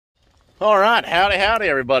All right, howdy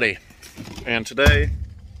everybody. And today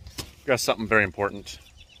we got something very important.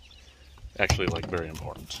 Actually, like very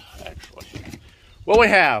important, actually. What we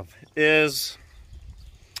have is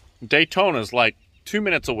Daytona's like 2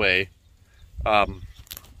 minutes away.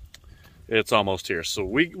 It's almost here. So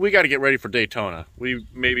we got to get ready for Daytona. We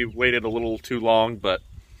maybe waited a little too long, but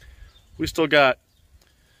we still got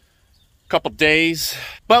a couple days.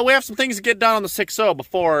 But we have some things to get done on the 6.0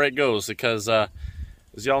 before it goes, because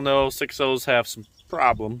as y'all know, 6.0s have some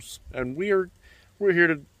problems, and we're here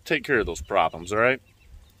to take care of those problems, all right?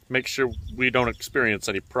 Make sure we don't experience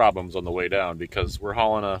any problems on the way down, because we're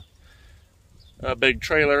hauling a big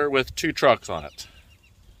trailer with 2 trucks on it.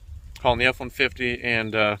 Hauling the F-150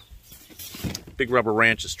 and Big Rubber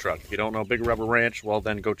Ranch's truck. If you don't know Big Rubber Ranch, well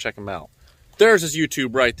then go check him out. There's his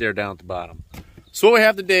YouTube right there down at the bottom. So what we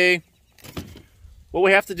have today, what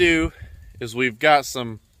we have to do is we've got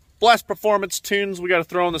some Blessed Performance tunes we got to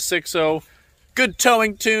throw in the 6.0. Good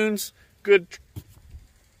towing tunes, good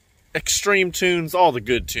extreme tunes, all the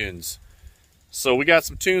good tunes. So we got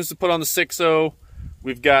some tunes to put on the 6.0.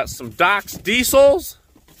 We've got some Doc's diesels.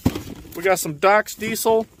 We got some Doc's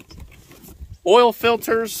diesel, oil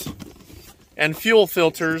filters, and fuel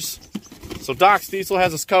filters. So Doc's diesel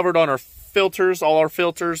has us covered on our filters. All our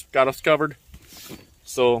filters got us covered.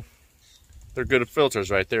 So they're good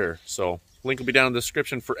filters right there. So link will be down in the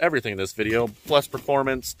description for everything in this video. Blessed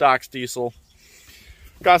Performance, Doc's diesel.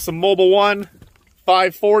 Got some Mobile One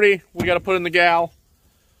 540 we got to put in the gal.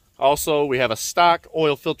 Also, we have a stock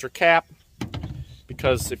oil filter cap,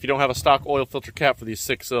 because if you don't have a stock oil filter cap for these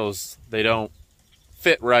 6.0s, they don't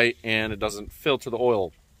fit right and it doesn't filter the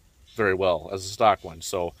oil very well as a stock one.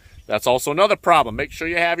 So that's also another problem. Make sure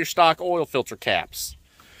you have your stock oil filter caps.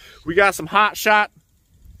 We got some Hot Shot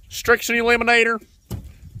Striction Eliminator.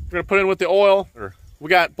 We're going to put in with the oil. We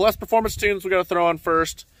got Blessed Performance tunes we got to throw on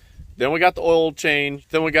first. Then we got the oil change.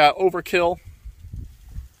 Then we got Overkill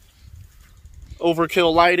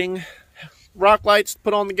lighting. Rock lights to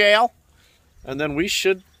put on the gal. And then we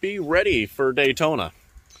should be ready for Daytona.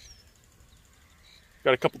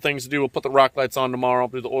 Got a couple things to do. We'll put the rock lights on tomorrow.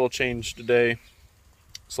 Do the oil change today.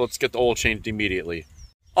 So let's get the oil changed immediately.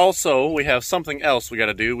 Also, we have something else we got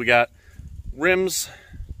to do. We got rims.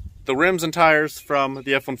 The rims and tires from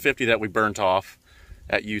the F-150 that we burnt off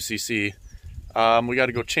at UCC. We got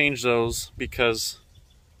to go change those because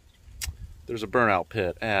there's a burnout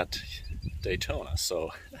pit at Daytona.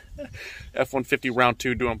 So F-150 round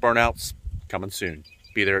 2 doing burnouts coming soon.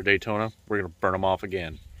 Be there at Daytona. We're going to burn them off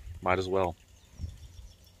again. Might as well.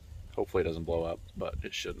 Hopefully it doesn't blow up, but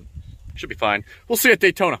it shouldn't. Should be fine. We'll see you at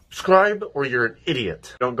Daytona. Subscribe or you're an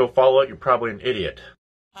idiot. Don't go follow it. You're probably an idiot.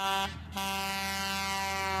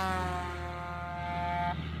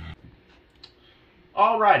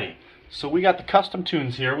 Alrighty, so we got the custom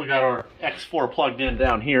tunes here. We got our X4 plugged in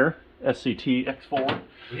down here, SCT X4.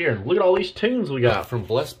 Here, look at all these tunes we got from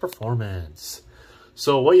Blessed Performance.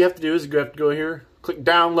 So what you have to do is you have to go here, click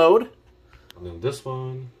download. Download this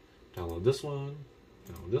one, download this one,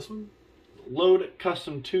 download this one. Load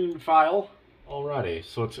custom tune file. Alrighty,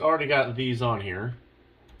 so it's already got these on here.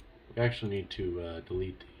 We actually need to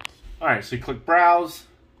delete these. Alright, so you click browse,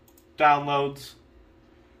 downloads,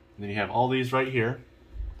 and then you have all these right here.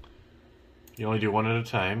 You only do one at a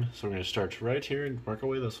time, so we're going to start right here and work our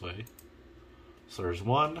way this way. So there's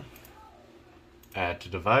one, add to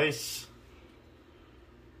device,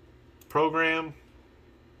 program,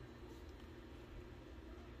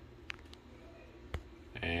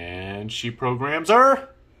 and she programs her,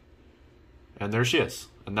 and there she is.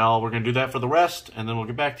 And now we're going to do that for the rest, and then we'll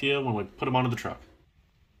get back to you when we put them onto the truck.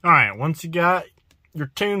 Alright, once you got your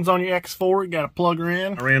tunes on your X4, you got to plug her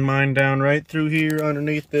in. I ran mine down right through here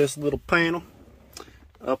underneath this little panel,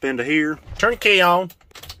 up into here. Turn the key on.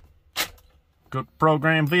 Go to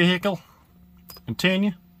program vehicle.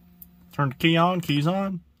 Continue. Turn the key on, keys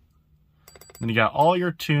on. Then you got all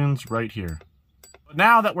your tunes right here. But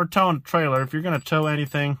now that we're towing a trailer, if you're going to tow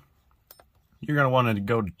anything, you're going to want to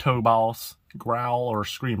go to Tow Boss, Growl, or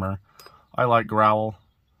Screamer. I like Growl.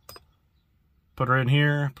 Put her in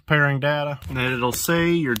here, preparing data, and then it'll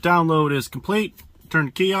say your download is complete. Turn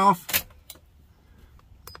the key off,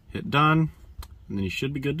 hit done, and then you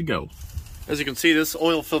should be good to go. As you can see, this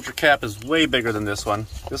oil filter cap is way bigger than this one.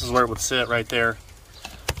 This is where it would sit right there.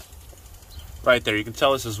 Right there, you can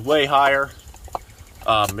tell this is way higher.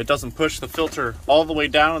 It doesn't push the filter all the way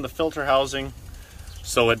down in the filter housing,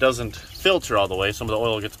 so it doesn't filter all the way. Some of the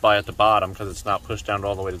oil gets by at the bottom because it's not pushed down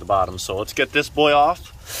all the way to the bottom. So let's get this boy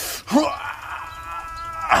off.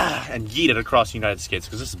 And yeet it across the United States,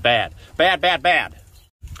 because this is bad. Bad, bad, bad.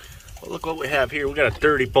 Well, look what we have here. We got a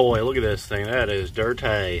dirty boy. Look at this thing. That is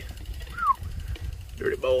dirty.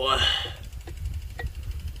 Dirty boy.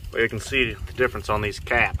 Well, you can see the difference on these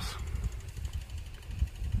caps.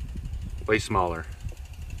 Way smaller.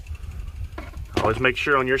 Always make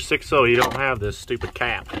sure on your 6.0 you don't have this stupid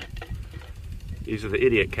cap. These are the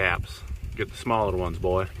idiot caps. Get the smaller ones,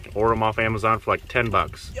 boy. Order them off Amazon for like 10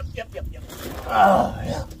 bucks. Yep. Oh,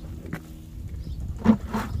 yeah.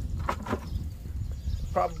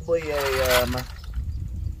 Probably a,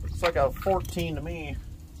 looks like a 14 to me.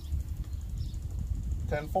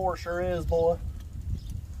 10-4 sure is, boy.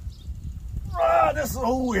 Ah, this is,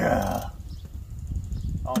 oh yeah.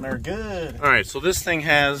 On there good. All right, so this thing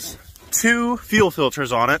has 2 fuel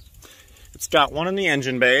filters on it. It's got one in the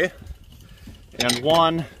engine bay and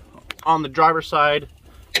one on the driver's side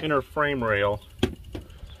inner frame rail.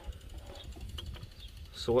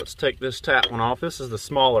 So let's take this tap one off. This is the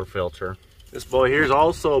smaller filter. This boy here is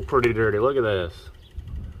also pretty dirty. Look at this.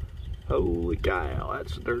 Holy cow,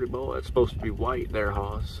 that's a dirty boy. That's supposed to be white there,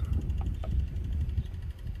 Hoss.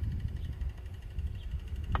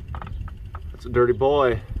 That's a dirty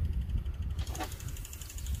boy.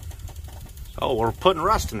 Oh, we're putting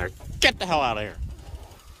rust in there. Get the hell out of here.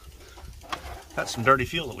 That's some dirty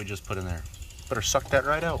fuel that we just put in there. Better suck that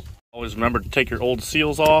right out. Always remember to take your old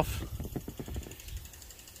seals off.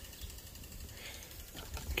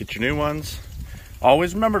 Get your new ones.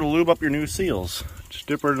 Always remember to lube up your new seals. Just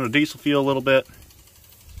dip her in the diesel fuel a little bit.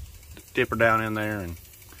 Dip her down in there and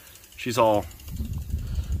she's all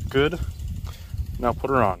good. Now put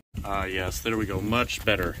her on. Yes, there we go. Much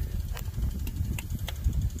better.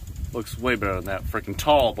 Looks way better than that freaking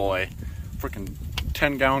tall boy. Freaking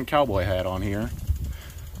 10-gallon cowboy hat on here.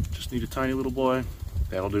 Just need a tiny little boy.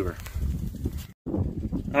 That'll do her.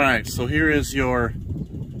 Alright, so here is your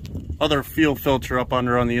other fuel filter up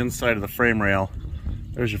under on the inside of the frame rail.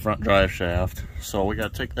 There's your front drive shaft. So we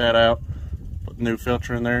got to take that out, put the new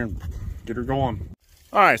filter in there, and get her going.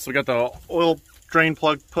 Alright, so we got the oil drain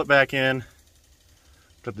plug put back in.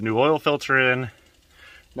 Got the new oil filter in.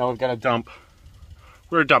 Now we've got to dump.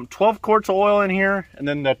 We're going to dump 12 quarts of oil in here, and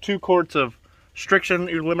then the 2 quarts of Striction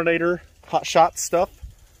Eliminator hot shot stuff.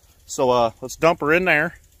 So let's dump her in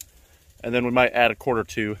there, and then we might add a quart or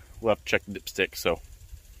two. We'll have to check the dipstick, so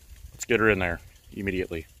let's get her in there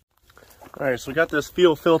immediately. Alright, so we got this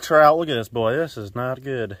fuel filter out. Look at this, boy. This is not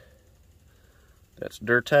good. That's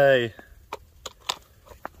dirty.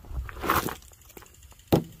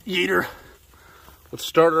 Yeeter. Let's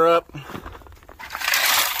start her up.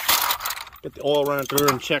 Get the oil running through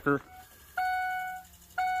and check her.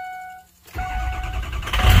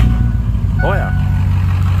 Oh yeah.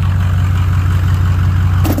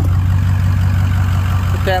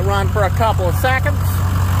 Let that run for a couple of seconds.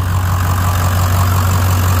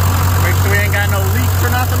 Make sure we ain't got no leaks or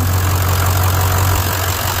nothing.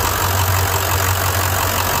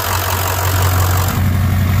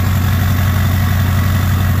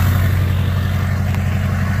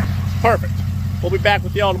 Perfect. We'll be back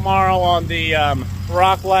with y'all tomorrow on the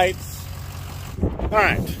rock lights.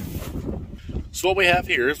 Alright. So what we have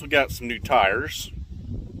here is we got some new tires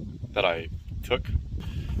that I took.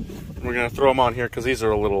 And we're going to throw them on here because these are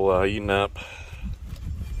a little eaten up.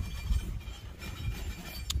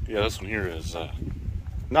 Yeah, this one here is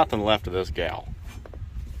nothing left of this gal.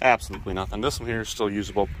 Absolutely nothing. This one here is still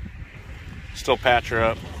usable. Still patch her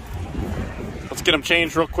up. Let's get them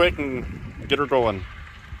changed real quick and get her going.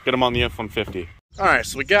 Get them on the F-150. Alright,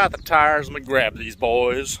 so we got the tires. Let me grab these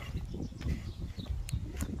boys.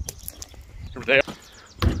 Here they are.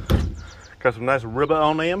 Got some nice ribba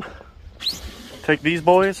on them. Take these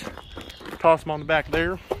boys, toss them on the back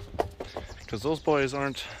there, because those boys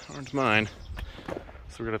aren't mine.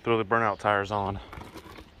 So we're going to throw the burnout tires on.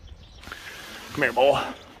 Come here, boy.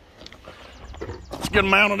 Let's get them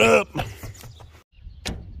mounted up.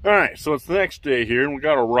 Alright, so it's the next day here, and we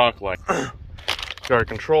got a rock light. Got our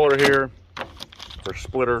controller here, our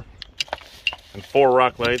splitter, and 4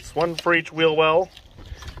 rock lights, 1 for each wheel well.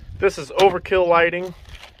 This is overkill lighting,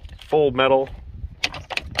 full metal.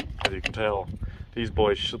 As you can tell, these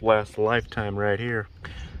boys should last a lifetime right here.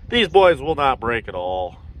 These boys will not break at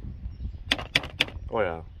all. Oh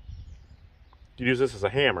yeah. You use this as a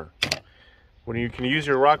hammer. When you can use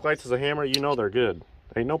your rock lights as a hammer, you know they're good.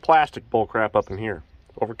 There ain't no plastic bull crap up in here.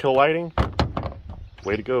 Overkill lighting,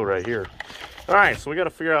 way to go right here. Alright, so we got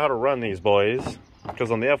to figure out how to run these boys,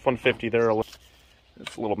 because on the F-150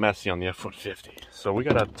 it's a little messy on the F-150. So we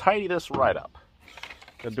got to tidy this right up.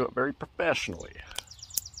 Got to do it very professionally.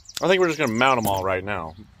 I think we're just going to mount them all right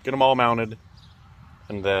now. Get them all mounted,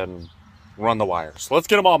 and then run the wires. So let's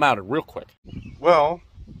get them all mounted real quick. Well,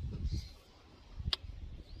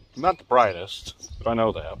 I'm not the brightest, I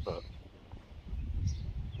know that, but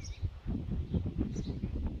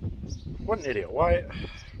What an idiot. Why?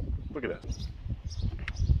 Look at this.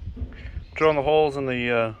 Drilling the holes in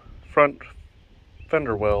the front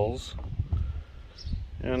fender wells.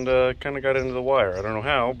 And kind of got into the wire. I don't know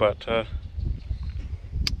how, but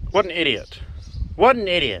what an idiot. What an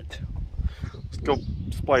idiot. Let's go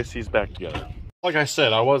splice these back together. Like I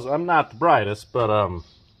said, I'm not the brightest, but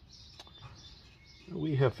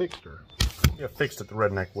we have fixed her. We have fixed it the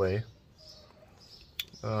redneck way.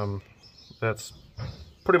 That's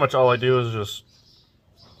pretty much all I do is just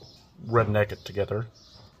redneck it together.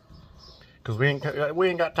 Because we ain't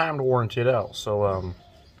got time to warranty it out, so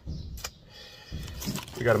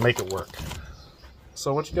we got to make it work.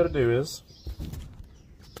 So what you got to do is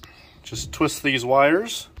just twist these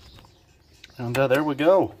wires, and there we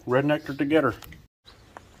go, rednecked her together.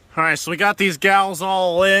 All right, so we got these gals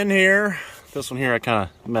all in here. This one here I kind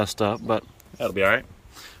of messed up, but that'll be all right.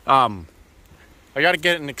 I got to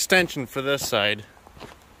get an extension for this side.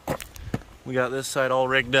 We got this side all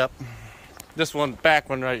rigged up. This one, back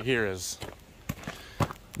one right here is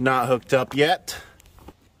not hooked up yet.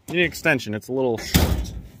 You need an extension. It's a little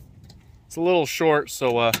short. It's a little short,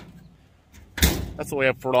 so that's what we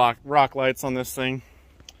have for rock lights on this thing.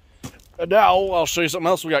 And now I'll show you something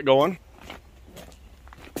else we got going.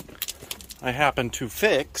 I happen to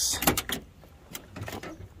fix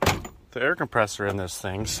the air compressor in this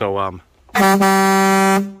thing, so oh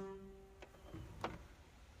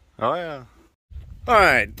yeah.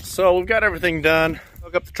 Alright, so we've got everything done.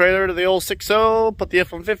 Hook up the trailer to the old 6.0, put the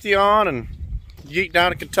F-150 on, and yeet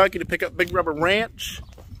down to Kentucky to pick up Big Rubber Ranch.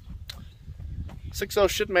 6.0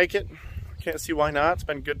 should make it. Can't see why not. It's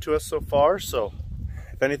been good to us so far, so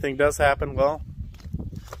if anything does happen, well,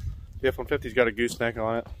 the F-150's got a gooseneck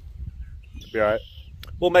on it. It'll be alright.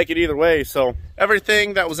 We'll make it either way. So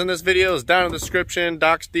everything that was in this video is down in the description.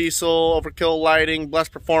 Doc's diesel, overkill lighting,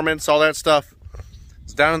 blessed performance, all that stuff.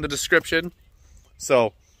 It's down in the description.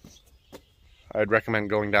 So I'd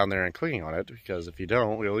recommend going down there and clicking on it, because if you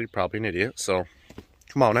don't, well, you're probably an idiot. So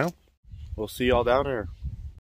come on now. We'll see y'all down there.